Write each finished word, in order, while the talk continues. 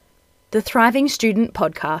the Thriving Student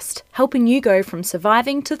Podcast, helping you go from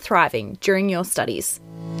surviving to thriving during your studies.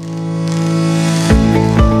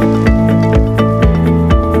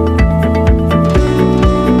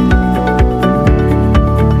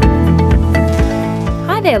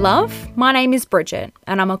 Hi there, love. My name is Bridget,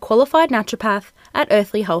 and I'm a qualified naturopath at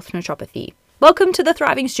Earthly Health Naturopathy. Welcome to the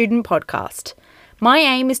Thriving Student Podcast. My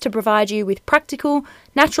aim is to provide you with practical,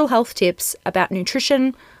 natural health tips about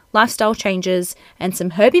nutrition, lifestyle changes, and some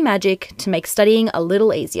herby magic to make studying a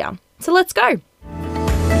little easier. So let's go.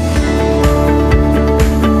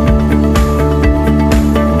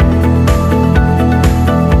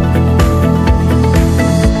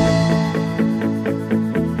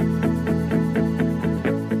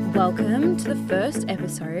 Welcome to the first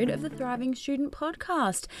episode of the Thriving Student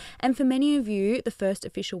Podcast. And for many of you, the first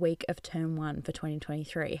official week of Term 1 for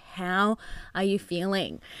 2023. How are you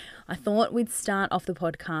feeling? I thought we'd start off the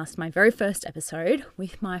podcast, my very first episode,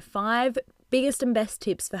 with my 5 biggest and best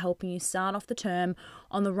tips for helping you start off the term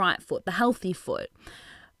on the right foot, the healthy foot.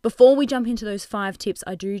 Before we jump into those 5 tips,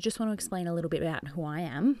 I do just want to explain a little bit about who I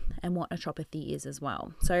am and what naturopathy is as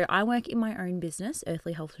well. So I work in my own business,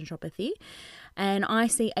 Earthly Health Naturopathy, and I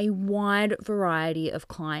see a wide variety of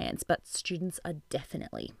clients, but students are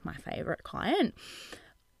definitely my favourite client.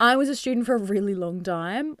 I was a student for a really long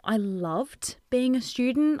time. I loved being a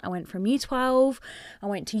student. I went from year 12, I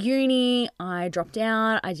went to uni, I dropped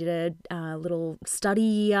out, I did a little study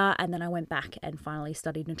year, and then I went back and finally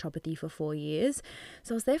studied naturopathy for 4 years.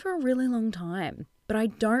 So I was there for a really long time, but I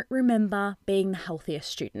don't remember being the healthiest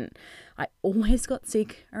student. I always got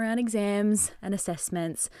sick around exams and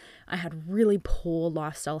assessments. I had really poor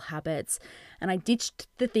lifestyle habits, and I ditched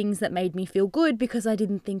the things that made me feel good because I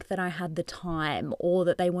didn't think that I had the time or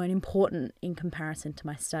that they weren't important in comparison to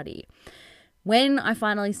my study. When I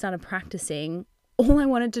finally started practicing, all I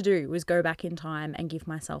wanted to do was go back in time and give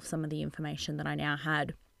myself some of the information that I now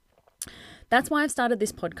had. That's why I've started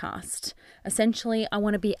this podcast. Essentially, I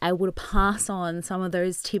want to be able to pass on some of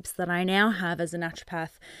those tips that I now have as a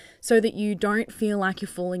naturopath so that you don't feel like you're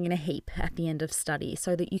falling in a heap at the end of study,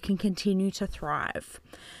 so that you can continue to thrive.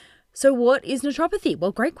 So what is naturopathy?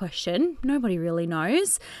 Well, great question. Nobody really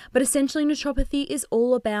knows. But essentially, naturopathy is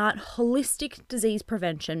all about holistic disease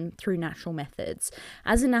prevention through natural methods.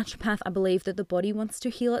 As a naturopath, I believe that the body wants to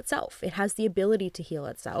heal itself. It has the ability to heal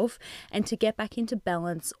itself and to get back into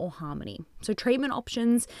balance or harmony. So treatment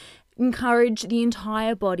options encourage the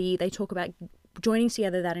entire body. They talk about joining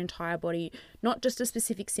together that entire body, not just a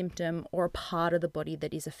specific symptom or a part of the body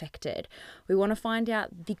that is affected. We want to find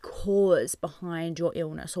out the cause behind your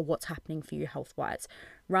illness or what's happening for you health-wise,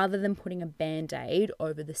 rather than putting a band-aid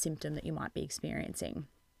over the symptom that you might be experiencing.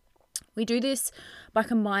 We do this by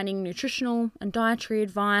combining nutritional and dietary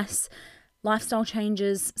advice, lifestyle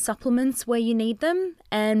changes, supplements where you need them,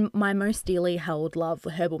 and my most dearly held love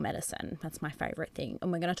for herbal medicine. That's my favorite thing. And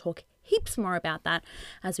we're going to talk heaps more about that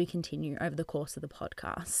as we continue over the course of the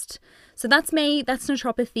podcast. So that's me, that's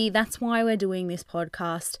naturopathy, that's why we're doing this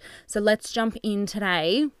podcast. So let's jump in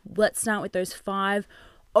today. Let's start with those 5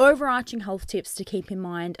 overarching health tips to keep in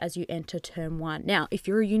mind as you enter term 1. Now, if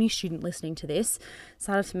you're a uni student listening to this,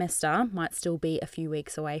 start of semester might still be a few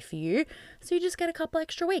weeks away for you. So you just get a couple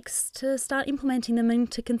extra weeks to start implementing them and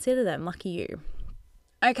to consider them. Lucky you.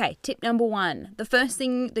 Okay, tip number 1. The first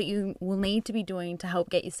thing that you will need to be doing to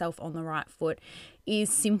help get yourself on the right foot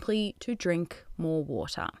is simply to drink more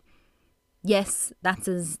water. Yes, that's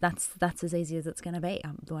as easy as it's going to be.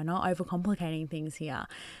 We're not overcomplicating things here.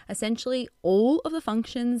 Essentially, all of the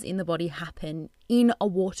functions in the body happen in a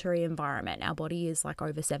watery environment. Our body is like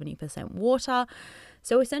over 70% water.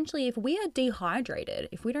 So essentially, if we are dehydrated,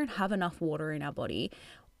 if we don't have enough water in our body,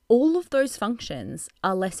 all of those functions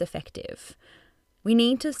are less effective. We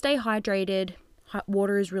need to stay hydrated.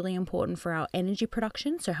 Water is really important for our energy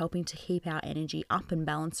production, so helping to keep our energy up and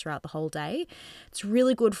balanced throughout the whole day. It's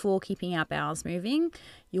really good for keeping our bowels moving.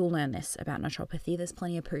 You'll learn this about naturopathy. There's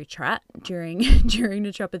plenty of poo chat during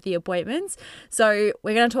naturopathy appointments. So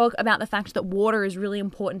we're going to talk about the fact that water is really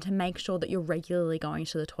important to make sure that you're regularly going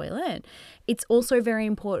to the toilet. It's also very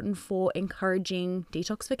important for encouraging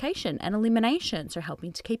detoxification and elimination, so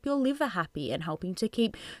helping to keep your liver happy and helping to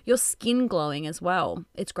keep your skin glowing as well.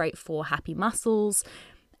 It's great for happy muscles.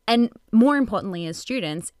 And more importantly, as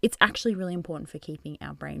students, it's actually really important for keeping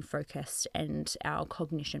our brain focused and our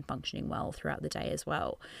cognition functioning well throughout the day as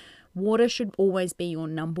well. Water should always be your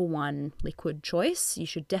number 1 liquid choice. You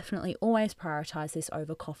should definitely always prioritize this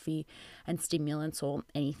over coffee and stimulants or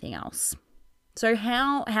anything else. So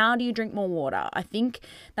how do you drink more water? I think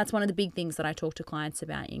that's one of the big things that I talk to clients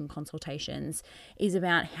about in consultations, is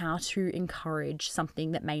about how to encourage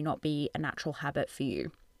something that may not be a natural habit for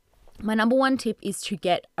you. My number one tip is to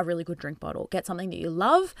get a really good drink bottle. Get something that you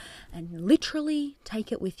love and literally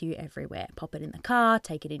take it with you everywhere. Pop it in the car,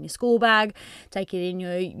 take it in your school bag, take it in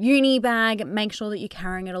your uni bag. Make sure that you're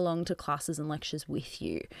carrying it along to classes and lectures with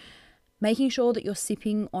you. Making sure that you're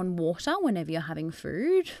sipping on water whenever you're having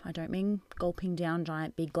food. I don't mean gulping down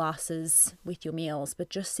giant big glasses with your meals, but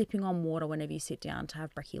just sipping on water whenever you sit down to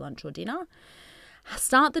have brekkie, lunch or dinner.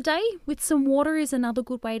 Start the day with some water is another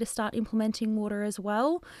good way to start implementing water as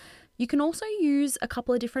well. You can also use a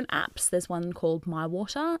couple of different apps. There's one called My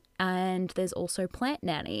Water and there's also Plant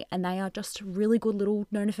Nanny, and they are just really good little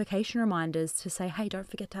notification reminders to say, hey, don't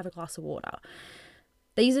forget to have a glass of water.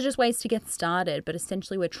 These are just ways to get started, but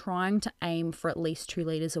essentially we're trying to aim for at least 2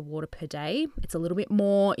 litres of water per day. It's a little bit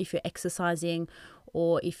more if you're exercising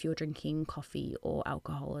or if you're drinking coffee or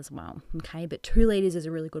alcohol as well, okay? But 2 litres is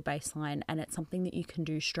a really good baseline, and it's something that you can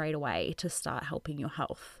do straight away to start helping your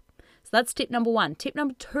health. So that's tip number 1. Tip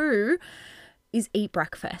number 2 is eat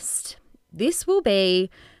breakfast. This will be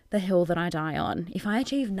the hill that I die on. If I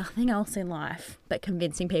achieve nothing else in life but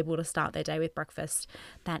convincing people to start their day with breakfast,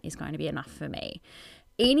 that is going to be enough for me.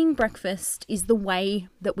 Eating breakfast is the way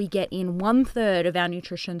that we get in 1/3 of our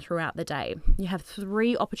nutrition throughout the day. You have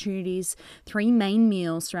 3 opportunities, 3 main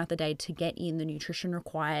meals throughout the day to get in the nutrition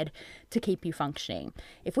required to keep you functioning.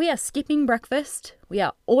 If we are skipping breakfast, we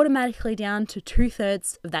are automatically down to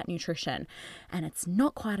 2/3 of that nutrition, and it's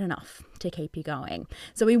not quite enough to keep you going.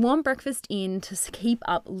 So we want breakfast in to keep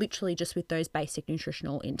up literally just with those basic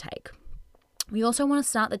nutritional intake. We also want to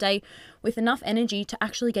start the day with enough energy to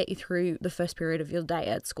actually get you through the first period of your day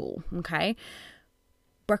at school, okay?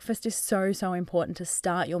 Breakfast is so important to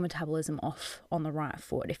start your metabolism off on the right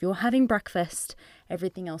foot. If you're having breakfast,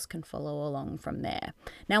 everything else can follow along from there.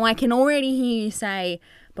 Now, I can already hear you say,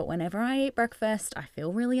 but whenever I eat breakfast, I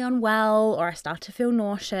feel really unwell or I start to feel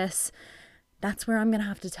nauseous. That's where I'm going to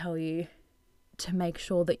have to tell you to make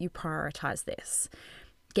sure that you prioritize this.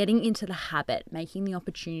 Getting into the habit, making the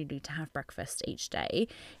opportunity to have breakfast each day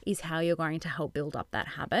is how you're going to help build up that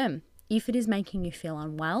habit. If it is making you feel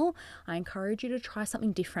unwell, I encourage you to try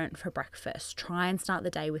something different for breakfast. Try and start the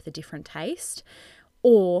day with a different taste,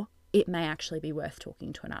 or it may actually be worth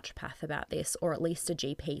talking to a naturopath about this, or at least a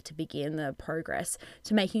GP to begin the progress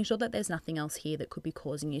to making sure that there's nothing else here that could be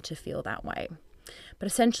causing you to feel that way. But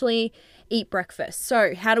essentially, eat breakfast.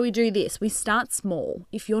 So how do we do this? We start small.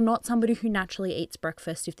 If you're not somebody who naturally eats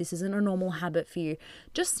breakfast, if this isn't a normal habit for you,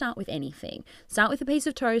 just start with anything. Start with a piece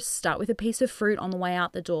of toast, start with a piece of fruit on the way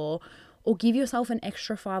out the door, or give yourself an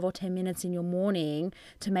extra 5 or 10 minutes in your morning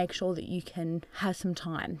to make sure that you can have some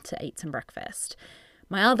time to eat some breakfast.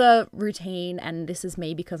 My other routine, and this is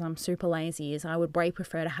me because I'm super lazy, is I would way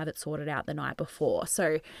prefer to have it sorted out the night before.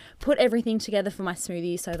 So put everything together for my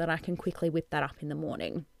smoothie so that I can quickly whip that up in the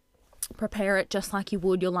morning. Prepare it just like you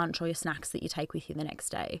would your lunch or your snacks that you take with you the next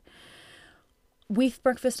day. With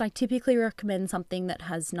breakfast, I typically recommend something that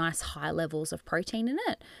has nice high levels of protein in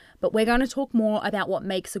it, but we're going to talk more about what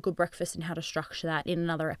makes a good breakfast and how to structure that in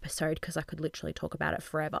another episode because I could literally talk about it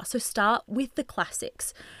forever. So start with the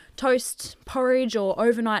classics. Toast, porridge or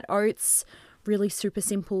overnight oats, really super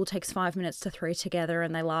simple, takes 5 minutes to throw together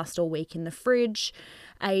and they last all week in the fridge.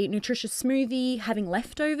 A nutritious smoothie, having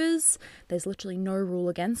leftovers. There's literally no rule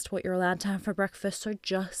against what you're allowed to have for breakfast, so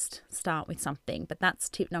just start with something. But that's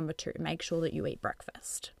tip number 2, make sure that you eat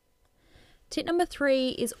breakfast. Tip number 3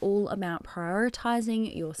 is all about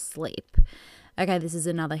prioritizing your sleep. Okay, this is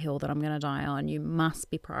another hill that I'm going to die on. You must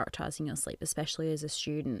be prioritizing your sleep, especially as a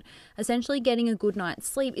student. Essentially, getting a good night's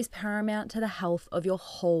sleep is paramount to the health of your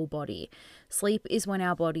whole body. Sleep is when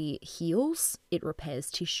our body heals, it repairs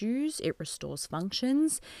tissues, it restores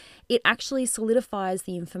functions. It actually solidifies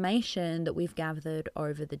the information that we've gathered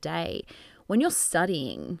over the day. When you're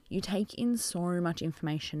studying, you take in so much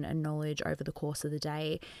information and knowledge over the course of the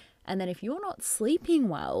day. And then if you're not sleeping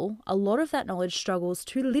well, a lot of that knowledge struggles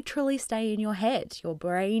to literally stay in your head. Your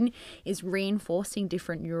brain is reinforcing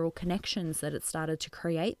different neural connections that it started to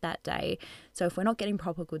create that day. So if we're not getting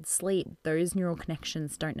proper good sleep, those neural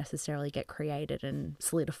connections don't necessarily get created and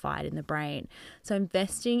solidified in the brain. So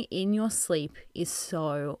investing in your sleep is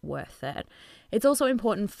so worth it. It's also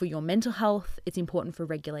important for your mental health. It's important for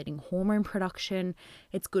regulating hormone production.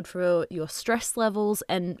 It's good for your stress levels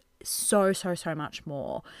and so much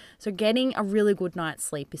more. So getting a really good night's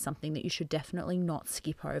sleep is something that you should definitely not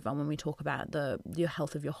skip over when we talk about your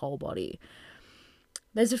health of your whole body.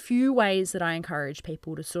 There's a few ways that I encourage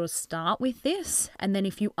people to sort of start with this. And then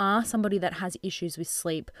if you are somebody that has issues with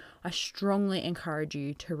sleep, I strongly encourage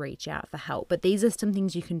you to reach out for help. But these are some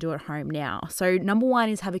things you can do at home now. So number one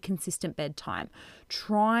is have a consistent bedtime.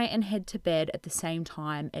 Try and head to bed at the same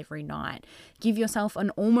time every night. Give yourself an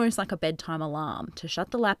almost like a bedtime alarm to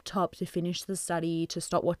shut the laptop, to finish the study, to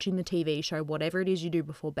stop watching the TV show, whatever it is you do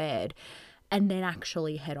before bed, and then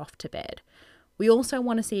actually head off to bed. We also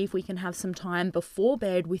want to see if we can have some time before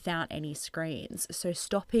bed without any screens. So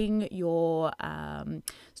stopping your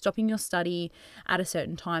study at a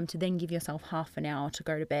certain time to then give yourself half an hour to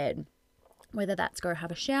go to bed. Whether that's go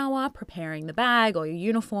have a shower, preparing the bag or your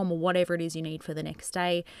uniform or whatever it is you need for the next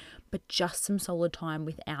day, but just some solid time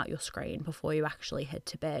without your screen before you actually head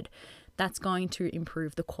to bed. That's going to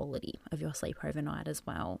improve the quality of your sleep overnight as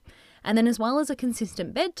well. And then as well as a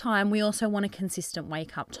consistent bedtime, we also want a consistent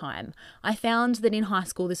wake up time. I found that in high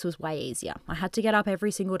school, this was way easier. I had to get up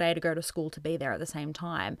every single day to go to school to be there at the same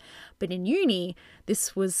time. But in uni,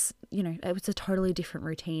 this was, it was a totally different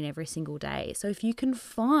routine every single day. So if you can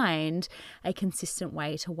find a consistent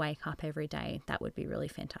way to wake up every day, that would be really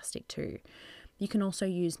fantastic too. You can also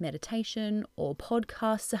use meditation or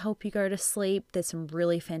podcasts to help you go to sleep. There's some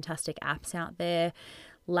really fantastic apps out there.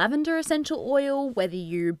 Lavender essential oil, whether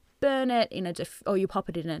you burn it or you pop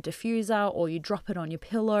it in a diffuser or you drop it on your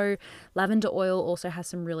pillow. Lavender oil also has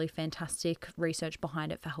some really fantastic research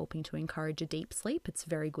behind it for helping to encourage a deep sleep. It's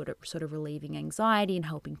very good at sort of relieving anxiety and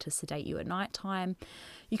helping to sedate you at nighttime.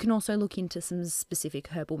 You can also look into some specific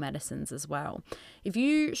herbal medicines as well. If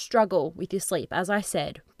you struggle with your sleep, as I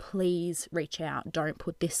said, please reach out. Don't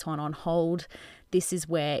put this one on hold. This is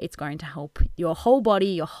where it's going to help your whole body,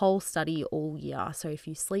 your whole study all year. So if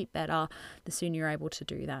you sleep better, the sooner you're able to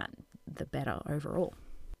do that, the better overall.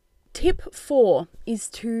 Tip 4 is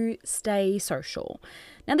to stay social.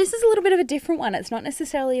 Now, this is a little bit of a different one. It's not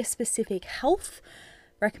necessarily a specific health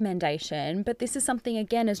recommendation, but this is something,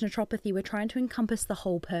 again, as naturopathy, we're trying to encompass the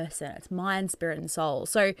whole person. It's mind, spirit, and soul.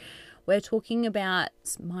 So we're talking about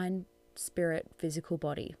mind, spirit, physical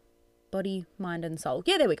body. Body, mind, and soul.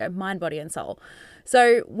 Yeah, there we go. Mind, body, and soul.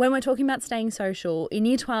 So when we're talking about staying social, in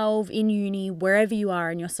year 12, in uni, wherever you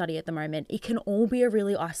are in your study at the moment, it can all be a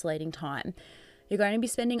really isolating time. You're going to be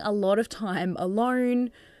spending a lot of time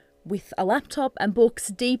alone with a laptop and books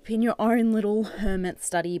deep in your own little hermit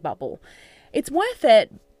study bubble. It's worth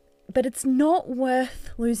it, but it's not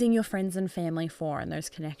worth losing your friends and family for and those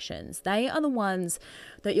connections. They are the ones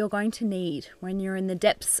that you're going to need when you're in the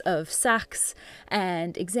depths of SACs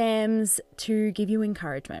and exams to give you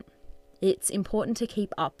encouragement. It's important to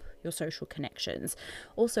keep up your social connections.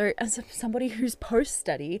 Also, as somebody who's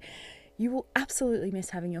post-study, you will absolutely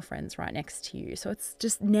miss having your friends right next to you. So it's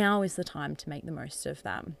just now is the time to make the most of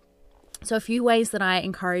them. So a few ways that I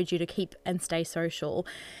encourage you to keep and stay social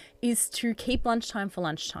is to keep lunchtime for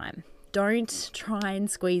lunchtime. Don't try and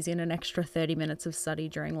squeeze in an extra 30 minutes of study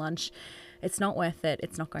during lunch. It's not worth it.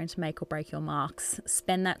 It's not going to make or break your marks.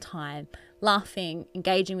 Spend that time laughing,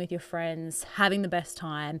 engaging with your friends, having the best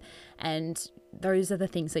time. And those are the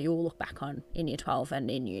things that you will look back on in year 12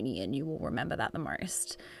 and in uni, and you will remember that the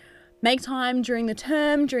most. Make time during the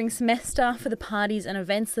term, during semester for the parties and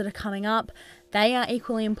events that are coming up. They are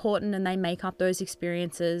equally important and they make up those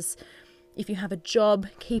experiences. If you have a job,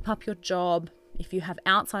 keep up your job. If you have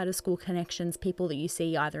outside of school connections, people that you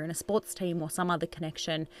see either in a sports team or some other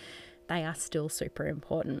connection, they are still super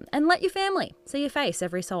important. And let your family see your face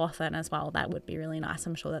every so often as well. That would be really nice.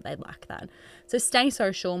 I'm sure that they'd like that. So stay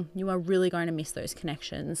social. You are really going to miss those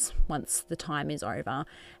connections once the time is over,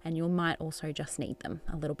 and you might also just need them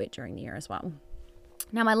a little bit during the year as well.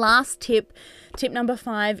 Now, my last tip number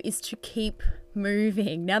 5, is to keep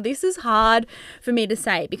moving. Now, this is hard for me to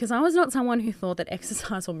say because I was not someone who thought that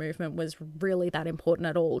exercise or movement was really that important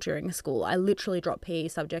at all during school. I literally dropped PE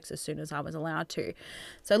subjects as soon as I was allowed to.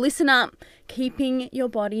 So listen up, keeping your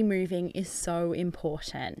body moving is so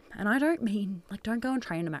important. And I don't mean don't go and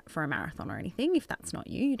train for a marathon or anything. If that's not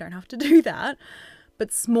you, you don't have to do that.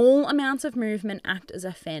 But small amounts of movement act as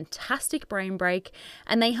a fantastic brain break,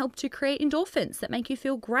 and they help to create endorphins that make you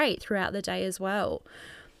feel great throughout the day as well.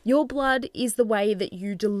 Your blood is the way that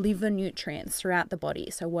you deliver nutrients throughout the body.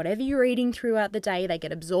 So whatever you're eating throughout the day, they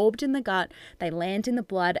get absorbed in the gut, they land in the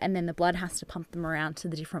blood, and then the blood has to pump them around to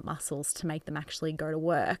the different muscles to make them actually go to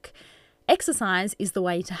work. Exercise is the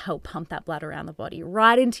way to help pump that blood around the body,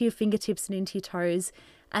 right into your fingertips and into your toes.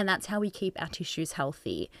 And that's how we keep our tissues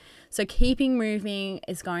healthy. So keeping moving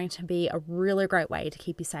is going to be a really great way to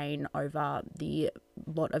keep you sane over the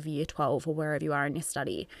lot of year 12 or wherever you are in your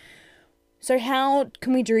study. So how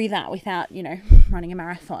can we do that without, running a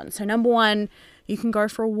marathon? So number one, you can go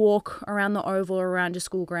for a walk around the oval or around your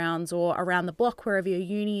school grounds or around the block, wherever your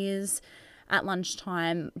uni is, at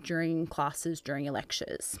lunchtime, during classes, during your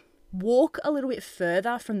lectures. Walk a little bit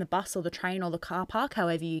further from the bus or the train or the car park,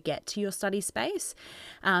 however you get to your study space.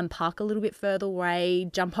 Park a little bit further away,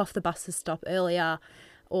 jump off the bus to stop earlier,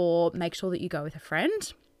 or make sure that you go with a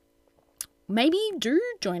friend. Maybe do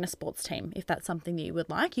join a sports team if that's something that you would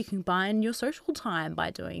like. You can combine your social time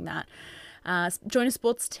by doing that. Join a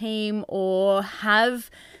sports team or have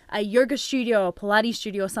a yoga studio or Pilates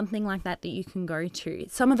studio or something like that you can go to.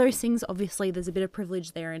 Some of those things, obviously, there's a bit of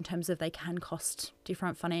privilege there in terms of they can cost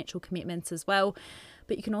different financial commitments as well.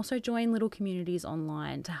 But you can also join little communities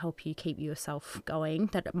online to help you keep yourself going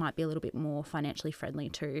that it might be a little bit more financially friendly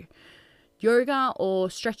too. Yoga or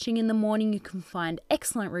stretching in the morning, you can find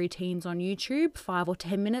excellent routines on YouTube. 5 or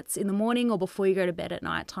 10 minutes in the morning or before you go to bed at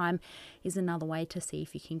night time is another way to see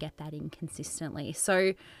if you can get that in consistently.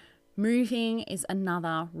 So moving is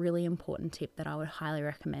another really important tip that I would highly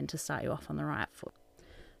recommend to start you off on the right foot.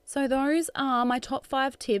 So those are my top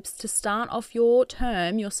 5 tips to start off your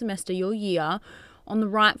term, your semester, your year on the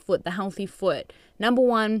right foot, the healthy foot. Number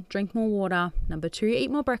 1, drink more water. Number 2, eat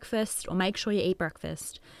more breakfast or make sure you eat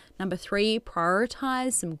breakfast. Number 3,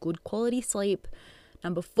 prioritize some good quality sleep.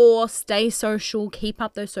 Number 4, stay social, keep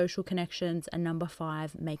up those social connections. And number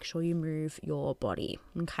 5, make sure you move your body.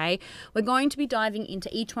 Okay, we're going to be diving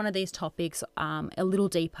into each one of these topics a little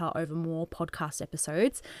deeper over more podcast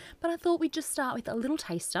episodes. But I thought we'd just start with a little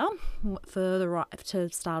taster to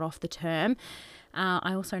start off the term.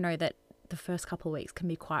 I also know that the first couple of weeks can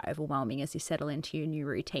be quite overwhelming as you settle into your new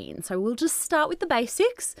routine. So we'll just start with the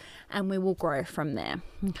basics and we will grow from there.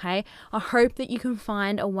 Okay. I hope that you can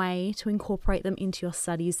find a way to incorporate them into your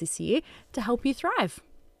studies this year to help you thrive.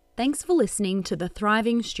 Thanks for listening to the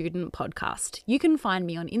Thriving Student Podcast. You can find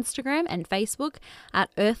me on Instagram and Facebook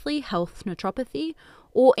at Earthly Health Naturopathy,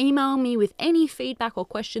 or email me with any feedback or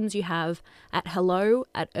questions you have at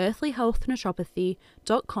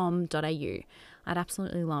hello@earthlyhealthnaturopathy.com.au. I'd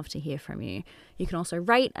absolutely love to hear from you. You can also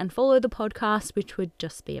rate and follow the podcast, which would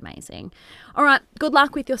just be amazing. All right, good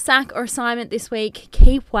luck with your SAC or assignment this week.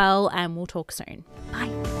 Keep well, and we'll talk soon. Bye.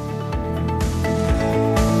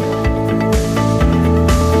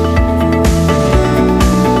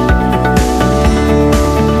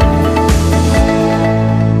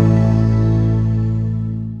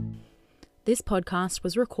 This podcast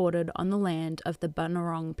was recorded on the land of the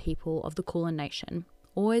Bunurong people of the Kulin Nation.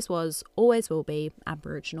 Always was, always will be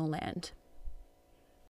Aboriginal land.